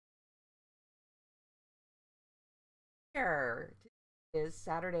Here is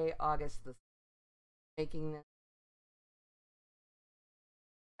Saturday, August the 6th, making this,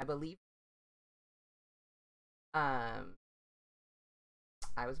 I believe, um,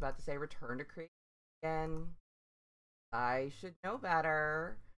 I was about to say return to Cre8 again. I should know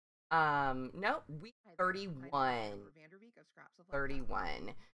better. Nope, week 31.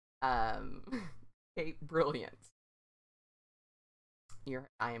 31. Um, okay, Brilliance.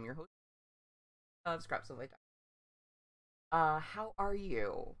 I am your host of Scraps of Light. How are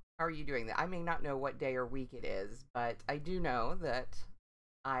you? How are you doing that? I may not know what day or week it is, but I do know that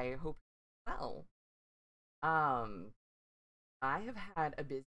I hope you're well. Um, I have had a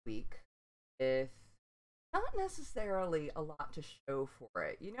busy week with not necessarily a lot to show for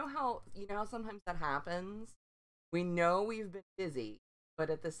it. You know how sometimes that happens? We know we've been busy, but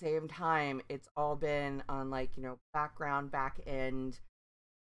at the same time it's all been on like, background, back end,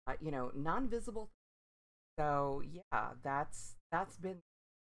 non-visible. So, yeah, that's been.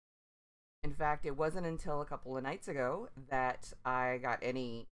 In fact, it wasn't until a couple of nights ago that I got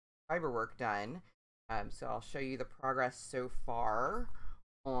any fiber work done. So I'll show you the progress so far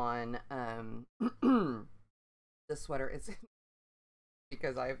on the sweater. It's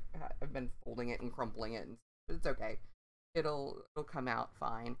because I've been folding it and crumpling it, but it's okay. It'll come out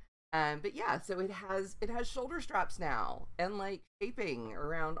fine. But yeah, so it has shoulder straps now and like shaping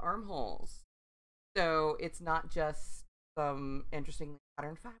around armholes. So it's not just some interestingly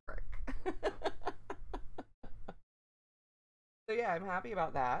patterned fabric. So yeah, I'm happy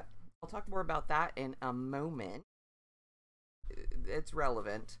about that. I'll talk more about that in a moment. It's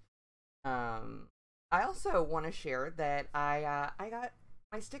relevant. Um, I also want to share that I got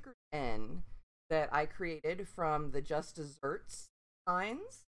my stickers in that I created from the Just Desserts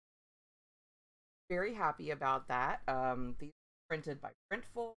signs. Very happy about that. These are printed by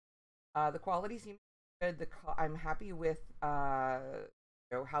Printful. The quality seems good. I'm happy with how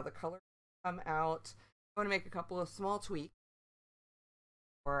the colors come out. I want to make a couple of small tweaks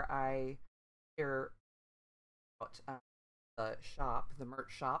before I hear about the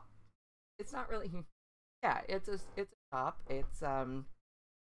merch shop. It's not really, yeah. It's a shop.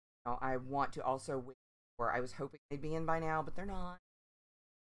 I want to also wait for. I was hoping they'd be in by now, but they're not.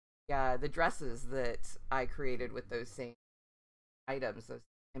 Yeah, the dresses that I created with those same items, those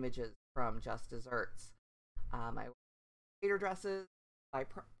images from Just Desserts. I creator dresses by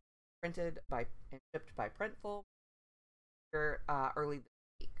printed by and shipped by Printful early this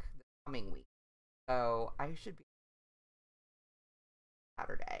week, the coming week. So I should be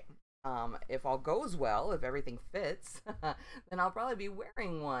Saturday. If all goes well, if everything fits, then I'll probably be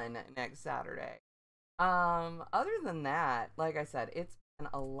wearing one next Saturday. Other than that, like I said, it's been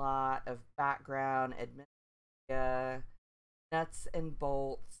a lot of background, nuts and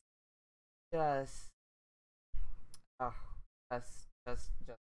bolts, just, oh, just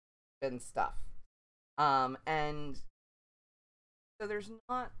been stuff. And so there's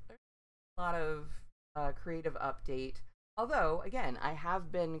not a lot of creative update. Although, again, I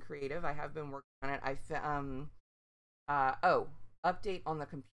have been creative. I have been working on it. Update on the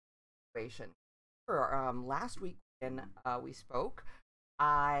computer situation. Last week when we spoke,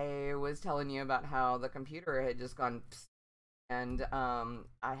 I was telling you about how the computer had just gone psst, and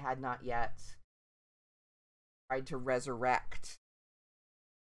I had not yet tried to resurrect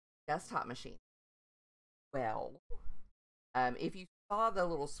desktop machine. Well, if you saw the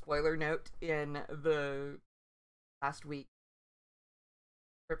little spoiler note in the last week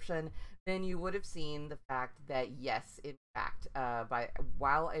description, then you would have seen the fact that yes, in fact,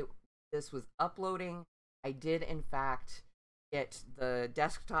 this was uploading, I did in fact get the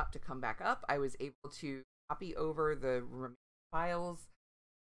desktop to come back up. I was able to copy over the remaining files,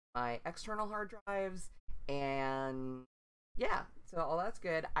 my external hard drives, and yeah, so all that's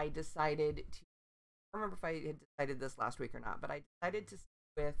good. I decided to. I don't remember if I had decided this last week or not, but I decided to stick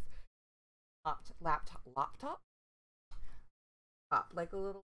with laptop, like a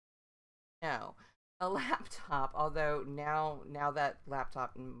little, no, a laptop. Although now that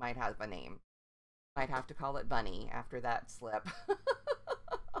laptop might have a name, might have to call it Bunny after that slip.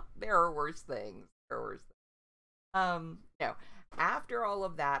 There are worse things. No. After all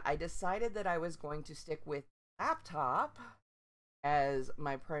of that, I decided that I was going to stick with laptop as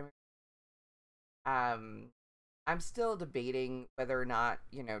my primary. I'm still debating whether or not,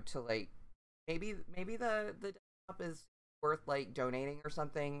 to like maybe the desktop is worth like donating or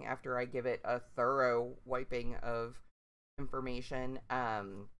something after I give it a thorough wiping of information. I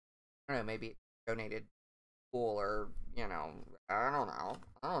don't know, maybe it's donated school or, I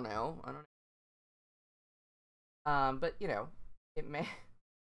don't know. But it may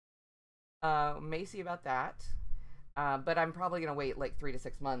see about that. But I'm probably going to wait like 3 to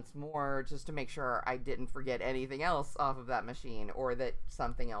 6 months more just to make sure I didn't forget anything else off of that machine or that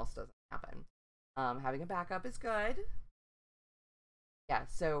something else doesn't happen. Having a backup is good. Yeah,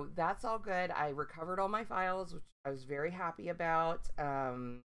 so that's all good. I recovered all my files, which I was very happy about.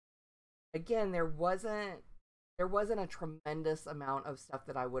 Again, there wasn't a tremendous amount of stuff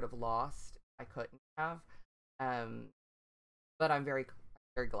that I would have lost. I couldn't have. Um, but I'm very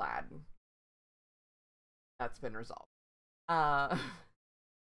glad that's been resolved. Uh,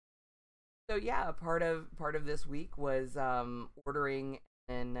 so yeah, part of this week was ordering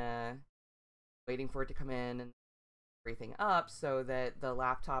and waiting for it to come in and everything up so that the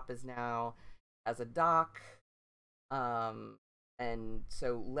laptop is now as a dock. And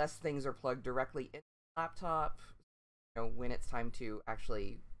so less things are plugged directly into the laptop. You know, when it's time to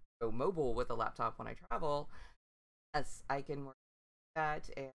actually go mobile with a laptop when I travel, yes, I can work that.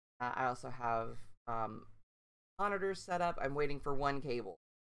 And I also have monitors set up. I'm waiting for one cable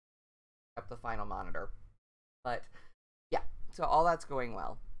up the final monitor, but yeah, so all that's going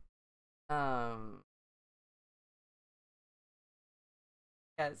well. Yeah,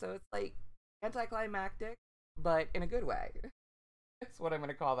 so it's like anticlimactic, but in a good way. That's what I'm going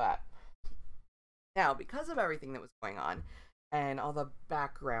to call that. Now, because of everything that was going on and all the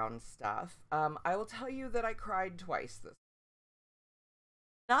background stuff, I will tell you that I cried twice this.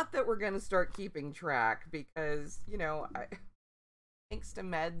 Not that we're going to start keeping track because, thanks to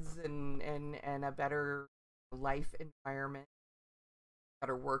meds and a better life environment,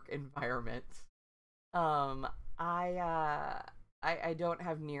 better work environment, um, I don't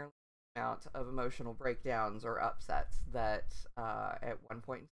have nearly the amount of emotional breakdowns or upsets that at one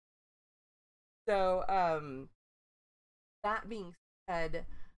point. So, that being said,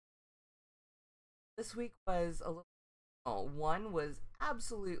 this week was a little. One was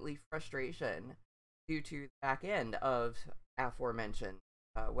absolutely frustration due to the back end of aforementioned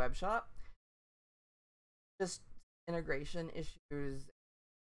web shop. Just integration issues.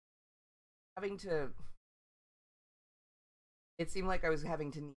 Having to. It seemed like I was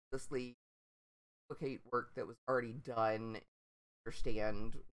having to needlessly duplicate work that was already done,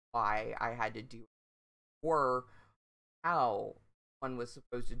 understand why I had to do it, or how one was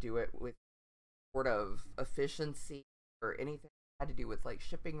supposed to do it with sort of efficiency or anything that had to do with like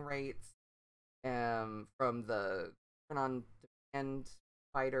shipping rates from the turn on demand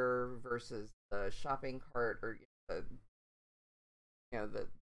fighter versus the shopping cart or the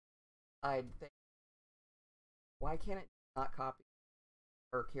side thing. Why can't it not copy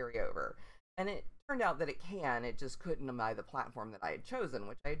or carry over? And it turned out that it can, it just couldn't by the platform that I had chosen,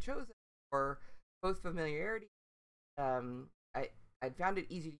 which I had chosen for both familiarity. I'd found it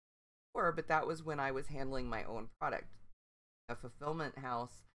easy to use before, but that was when I was handling my own product. A fulfillment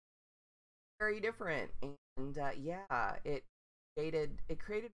house, very different, and yeah, it created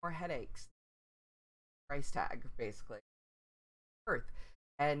more headaches. Price tag, basically, Earth,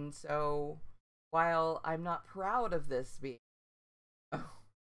 and so while I'm not proud of this being,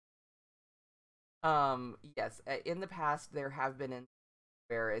 yes, in the past there have been in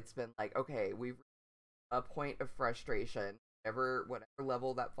where it's been like, okay, we've reached a point of frustration, whatever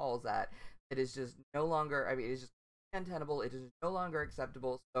level that falls at, it is just no longer. I mean, it's just untenable. It is no longer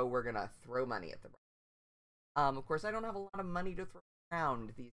acceptable. So we're gonna throw money at the. Of course, I don't have a lot of money to throw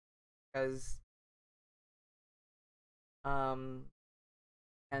around these because, and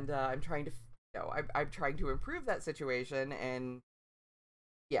I'm trying to, I'm trying to improve that situation, and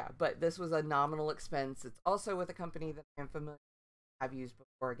yeah, but this was a nominal expense. It's also with a company that I'm familiar, I've used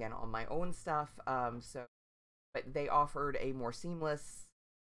before, again, on my own stuff. But they offered a more seamless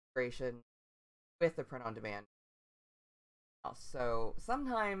integration with the print on demand. So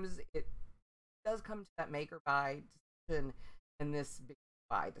sometimes it does come to that make or buy decision, in this big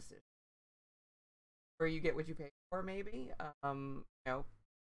buy decision, where you get what you pay for, maybe.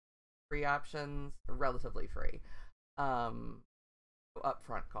 Free options, relatively free. Upfront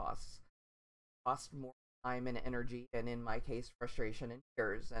costs cost more time and energy, and in my case, frustration and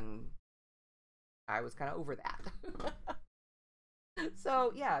tears, and I was kind of over that.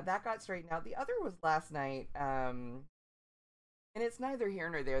 So yeah, that got straightened out. The other was last night, and it's neither here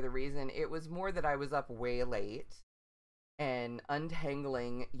nor there. The reason, it was more that I was up way late and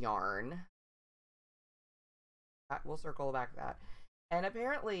untangling yarn. We'll circle back to that. And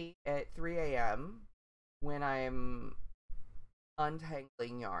apparently at 3 a.m. when I'm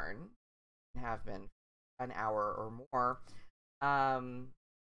untangling yarn, and have been an hour or more, I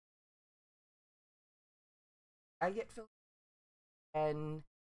get filled, and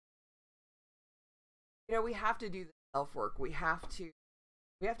we have to do the self work. We have to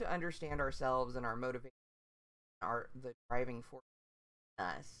understand ourselves and our motivation, are the driving force in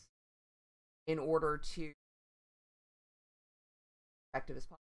us in order to effective as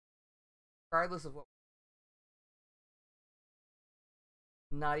possible, regardless of what,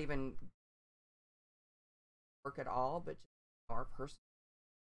 not even work at all, but just our personal,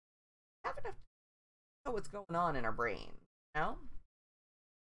 have enough to know what's going on in our brain, you know?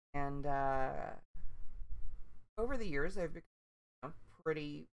 And over the years, I've become, you know,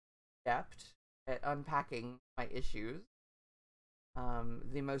 pretty adept at unpacking my issues.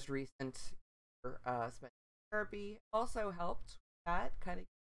 The most recent spent therapy also helped with that, kind of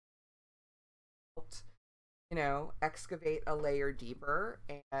helped, you know, excavate a layer deeper.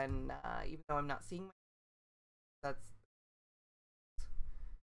 And even though I'm not seeing that's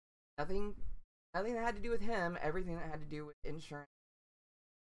nothing that had to do with him, everything that had to do with insurance,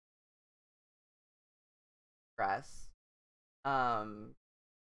 stress. I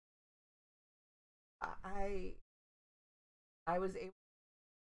was able to, you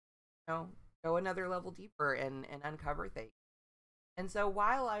know, go another level deeper and uncover things. And so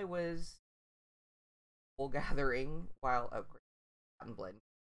while I was wool gathering, cotton blend,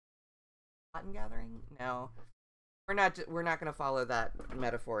 cotton gathering, no, we're not going to follow that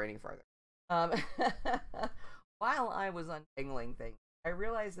metaphor any further. While I was untangling things, I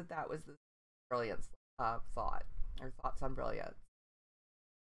realized that was the Brilliance thought, or thoughts on Brilliance.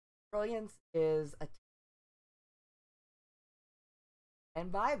 Brilliance is a,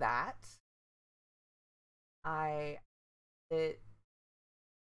 and by that, it's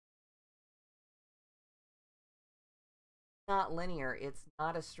not linear. It's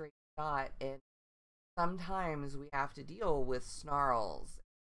not a straight shot, and sometimes we have to deal with snarls,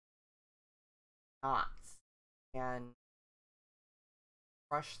 knots, and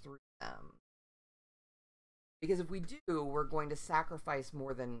rush through them. Because if we do, we're going to sacrifice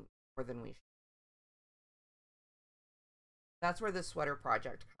more than we should. That's where the sweater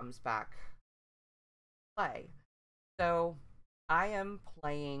project comes back to play. So I am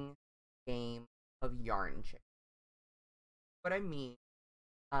playing a game of yarn chicken. What I mean,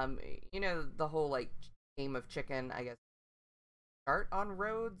 you know, the whole like game of chicken, I guess, start on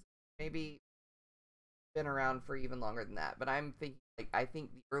roads, maybe been around for even longer than that. But I'm thinking, like, I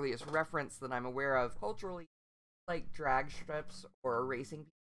think the earliest reference that I'm aware of culturally, like drag strips or racing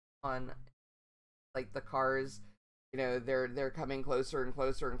on, like, the cars, you know, they're coming closer and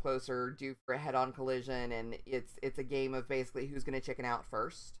closer and closer, due for a head-on collision, and it's a game of basically who's going to chicken out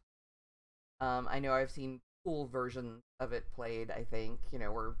first. I know I've seen cool versions of it played, I think, you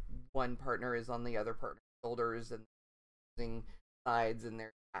know, where one partner is on the other partner's shoulders and using sides and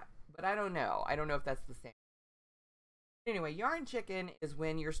their, but I don't know if that's the same. Anyway, yarn chicken is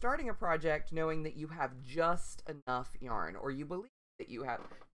when you're starting a project knowing that you have just enough yarn, or you believe that you have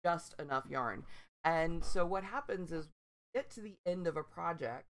just enough yarn. And so what happens is, get to the end of a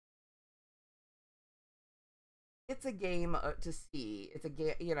project, it's a game to see. It's a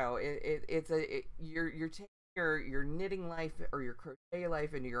game, you know, you're taking your knitting life or your crochet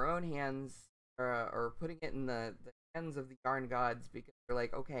life into your own hands, or putting it in the hands of the yarn gods, because you're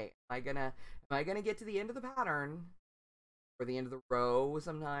like, okay, am I gonna get to the end of the pattern, or the end of the row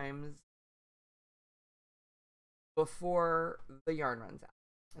sometimes, before the yarn runs out?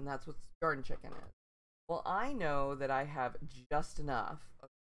 And that's what yarn chicken is. Well, I know that I have just enough.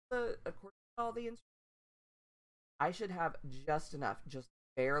 According to all the instructions, I should have just enough, just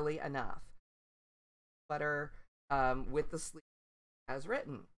barely enough. Sweater with the sleeve as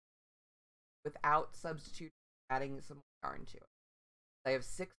written, without substituting, adding some yarn to it. I have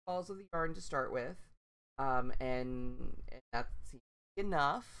 6 balls of the yarn to start with, and that's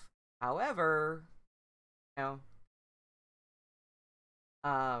enough. However, you know,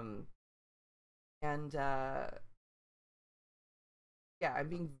 yeah, I'm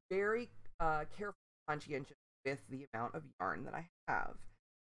being very careful, conscientious with the amount of yarn that I have.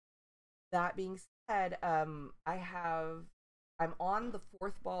 That being said, I'm on the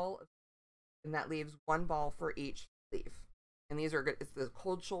 4th ball, and that leaves 1 ball for each sleeve. And these are good. It's the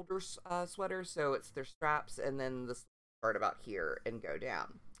cold shoulder sweater, so it's their straps, and then the sleeves start about here and go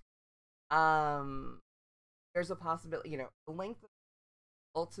down. There's a possibility, you know, the length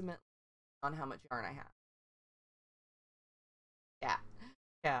ultimately on how much yarn I have. Yeah.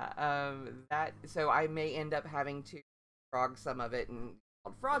 So I may end up having to frog some of it, and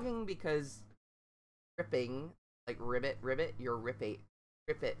called frogging because ripping, like ribbit, you're rip it.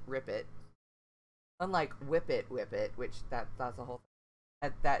 Unlike whip it, which that's a whole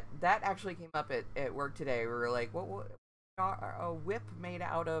thing. That actually came up at work today. We were like, what a whip made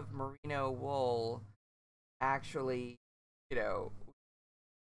out of merino wool actually, you know,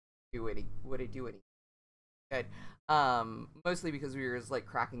 would it do any? Good. Mostly because we were just like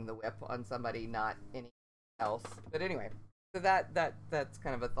cracking the whip on somebody, not anything else. But anyway, so that's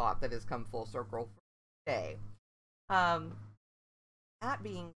kind of a thought that has come full circle for today. Um, that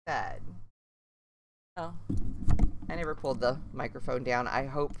being said, oh, I never pulled the microphone down. I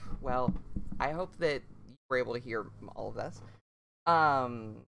hope that you were able to hear all of this.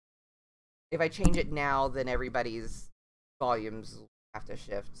 If I change it now, then everybody's volumes have to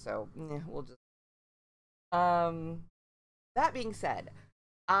shift. So we'll just. That being said,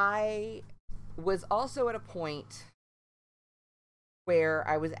 I was also at a point where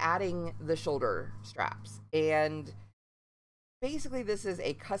I was adding the shoulder straps, and basically this is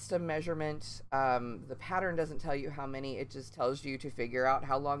a custom measurement. The pattern doesn't tell you how many, it just tells you to figure out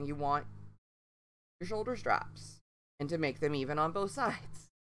how long you want your shoulder straps and to make them even on both sides.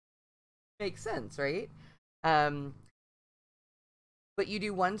 Makes sense, right? But you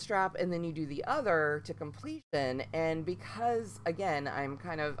do one strap and then you do the other to completion. And because, again, I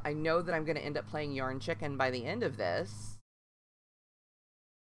know that I'm going to end up playing Yarn Chicken by the end of this.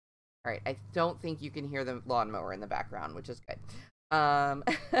 All right, I don't think you can hear the lawnmower in the background, which is good. I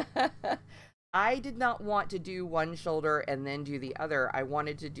did not want to do one shoulder and then do the other. I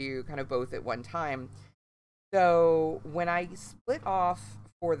wanted to do kind of both at one time. So when I split off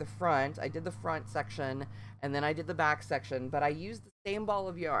for the front, I did the front section and then I did the back section, but I used the same ball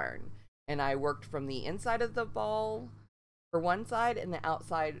of yarn and I worked from the inside of the ball for one side and the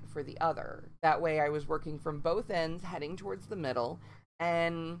outside for the other. That way I was working from both ends heading towards the middle,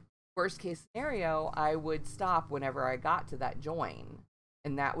 and worst case scenario, I would stop whenever I got to that join,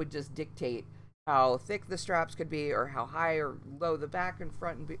 and that would just dictate how thick the straps could be or how high or low the back and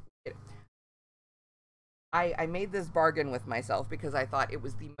front and be. I made this bargain with myself because I thought it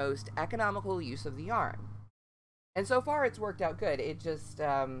was the most economical use of the yarn. And so far it's worked out good. It just,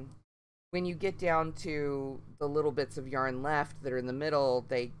 when you get down to the little bits of yarn left that are in the middle,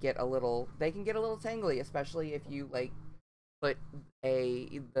 they can get a little tangly, especially if you like put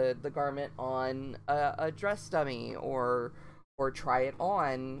the garment on a dress dummy or try it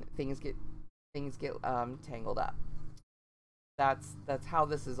on, things get tangled up. That's how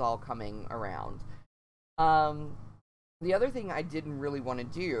this is all coming around. The other thing I didn't really want to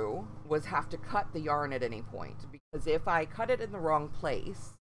do was have to cut the yarn at any point, because if I cut it in the wrong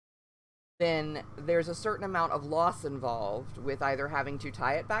place, then there's a certain amount of loss involved with either having to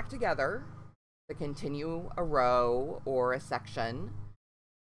tie it back together to continue a row or a section,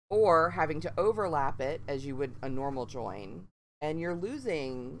 or having to overlap it as you would a normal join, and you're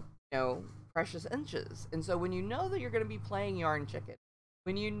losing, precious inches. And so when you know that you're going to be playing Yarn Chicken,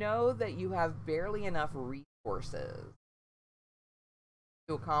 when you know that you have barely enough resources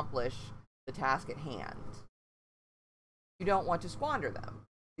to accomplish the task at hand, you don't want to squander them.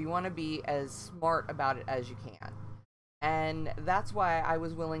 You want to be as smart about it as you can. And that's why I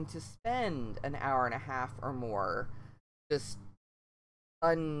was willing to spend an hour and a half or more just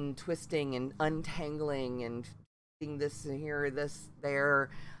untwisting and untangling and doing this here, this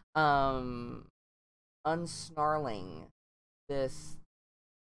there, unsnarling this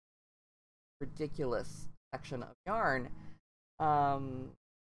ridiculous section of yarn.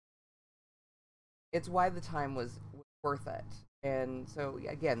 It's why the time was worth it. And so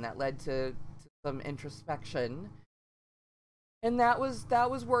again, that led to some introspection, and that was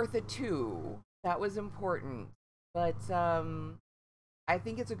worth it too. That was important. But I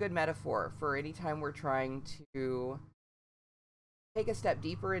think it's a good metaphor for any time we're trying to take a step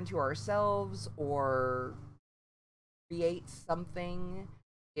deeper into ourselves or create something,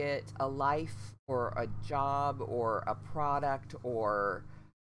 get a life or a job or a product or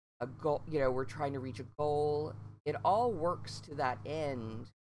a goal. We're trying to reach a goal. It all works to that end,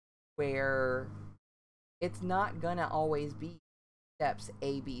 where it's not gonna always be steps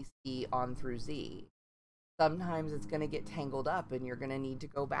A, B, C on through Z. Sometimes it's gonna get tangled up and you're gonna need to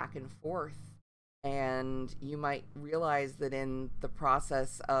go back and forth. And you might realize that in the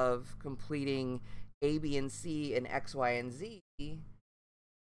process of completing A, B, and C and X, Y, and Z, the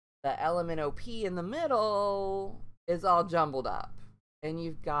element OP in the middle is all jumbled up, and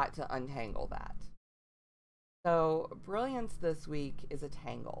you've got to untangle that. So Brilliance this week is a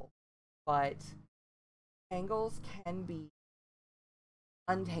tangle, but tangles can be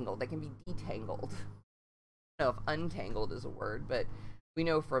untangled. They can be detangled. I don't know if untangled is a word, but we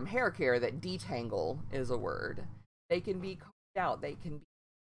know from hair care that detangle is a word. They can be combed out. They can be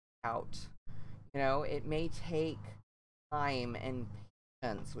out. It may take time and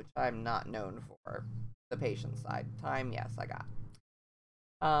patience, which I'm not known for. The patience side. Time, yes, I got.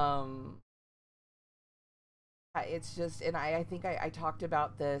 It's just, and I think I talked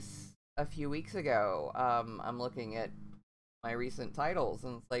about this a few weeks ago. I'm looking at my recent titles,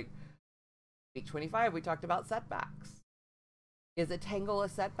 and it's like week 25, we talked about setbacks. Is a tangle a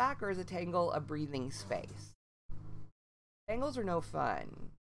setback, or is a tangle a breathing space? Tangles are no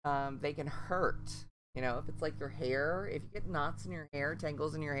fun. They can hurt. You know, if it's like your hair, if you get knots in your hair,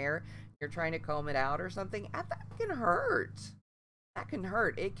 tangles in your hair, you're trying to comb it out or something, that can hurt. That can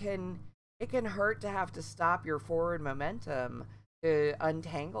hurt. It can hurt to have to stop your forward momentum to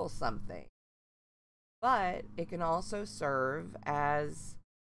untangle something. But it can also serve as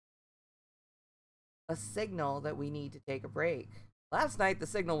a signal that we need to take a break. Last night, the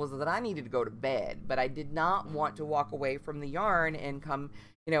signal was that I needed to go to bed, but I did not want to walk away from the yarn and come,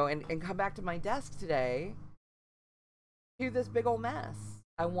 and come back to my desk today to this big old mess.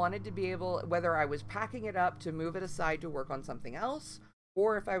 I wanted to be able, whether I was packing it up to move it aside to work on something else,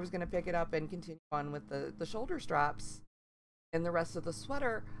 or if I was going to pick it up and continue on with the shoulder straps and the rest of the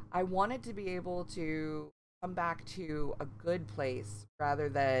sweater, I wanted to be able to come back to a good place rather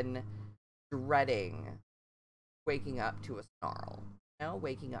than dreading waking up to a snarl,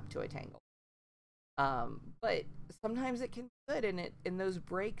 waking up to a tangle. But sometimes it can be good, and in those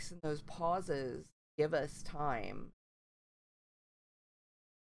breaks and those pauses give us time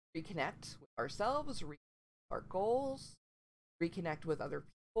to reconnect with ourselves, reconnect with our goals, reconnect with other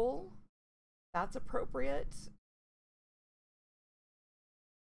people. That's appropriate.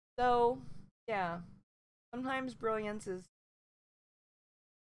 So, yeah, sometimes brilliance is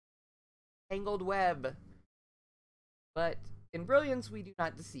tangled web, but in brilliance we do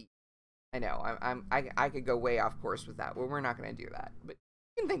not deceive. I know I could go way off course with that. Well, we're not going to do that, but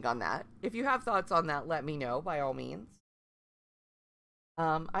you can think on that. If you have thoughts on that, let me know by all means.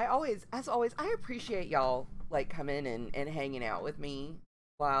 As always, I appreciate y'all like coming and hanging out with me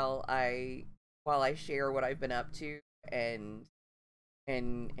while I share what I've been up to and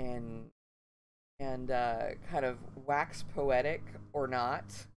kind of wax poetic or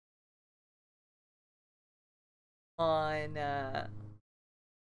not on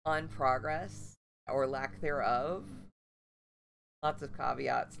progress or lack thereof. Lots of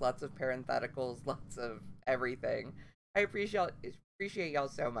caveats, lots of parentheticals, lots of everything. I appreciate y'all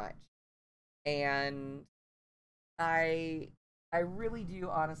so much. And I really do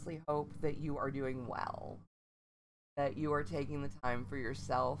honestly hope that you are doing well. That you are taking the time for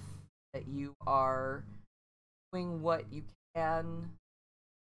yourself, that you are doing what you can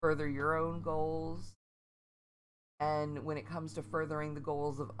further your own goals. And when it comes to furthering the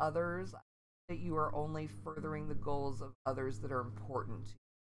goals of others, that you are only furthering the goals of others that are important to you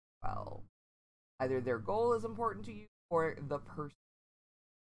as well. Either their goal is important to you or the person.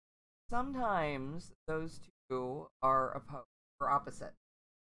 Sometimes those two are opposed or opposite.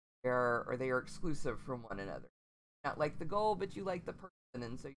 They are exclusive from one another. You not like the goal, but you like the person,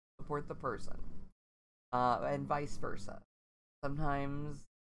 and so you support the person. And vice versa. Sometimes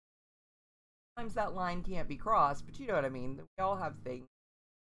that line can't be crossed, but you know what I mean. We all have things.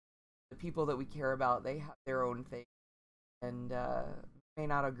 The people that we care about, they have their own thing, and may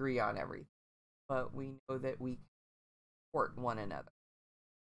not agree on everything, but we know that we support one another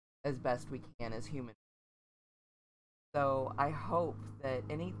as best we can as humans. So I hope that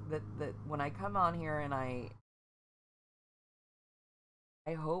that when I come on here and I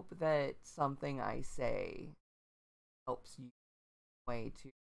hope that something I say helps you way to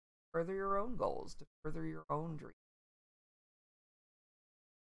further your own goals, to further your own dreams.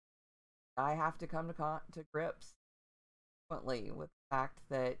 I have to come to grips frequently with the fact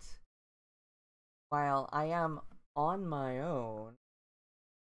that while I am on my own,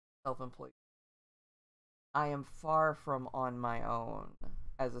 self-employed, I am far from on my own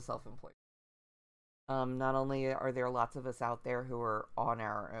as a self-employed. Not only are there lots of us out there who are on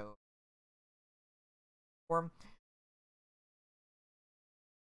our own,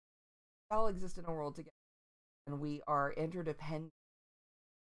 we all exist in a world together, and we are interdependent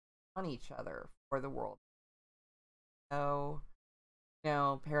on each other for the world. So,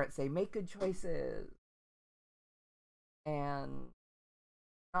 parents say make good choices, and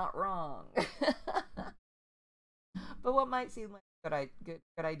not wrong. But what might seem like a good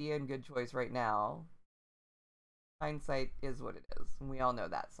idea and good choice right now, hindsight is what it is, and we all know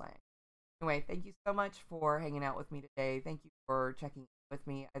that science. Anyway, thank you so much for hanging out with me today. Thank you for checking in with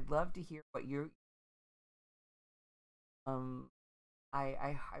me. I'd love to hear what you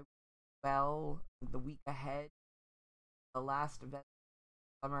I well the week ahead, the last event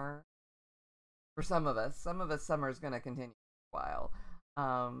of summer. For some of us, summer is going to continue for a while.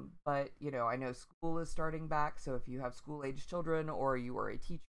 But I know school is starting back, so if you have school-age children or you are a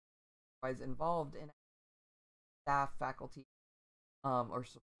teacher otherwise involved in staff, faculty, or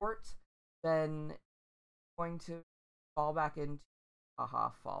support, then going to fall back into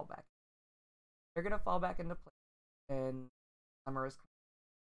fall back. They're gonna fall back into place, and summer is coming.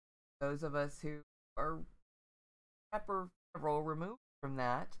 Those of us who are several removed from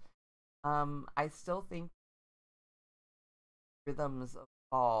that, I still think rhythms of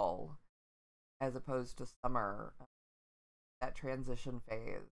fall as opposed to summer, that transition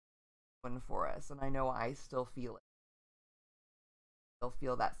phase one for us, and I know I still feel it. Still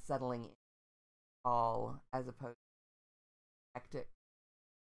feel that settling in fall as opposed to hectic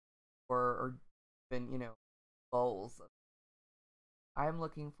or even lulls. I'm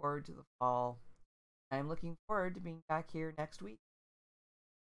looking forward to the fall. I'm looking forward to being back here next week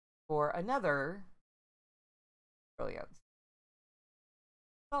for another Brilliance.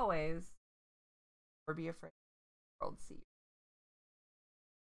 As always, or be afraid. World see you.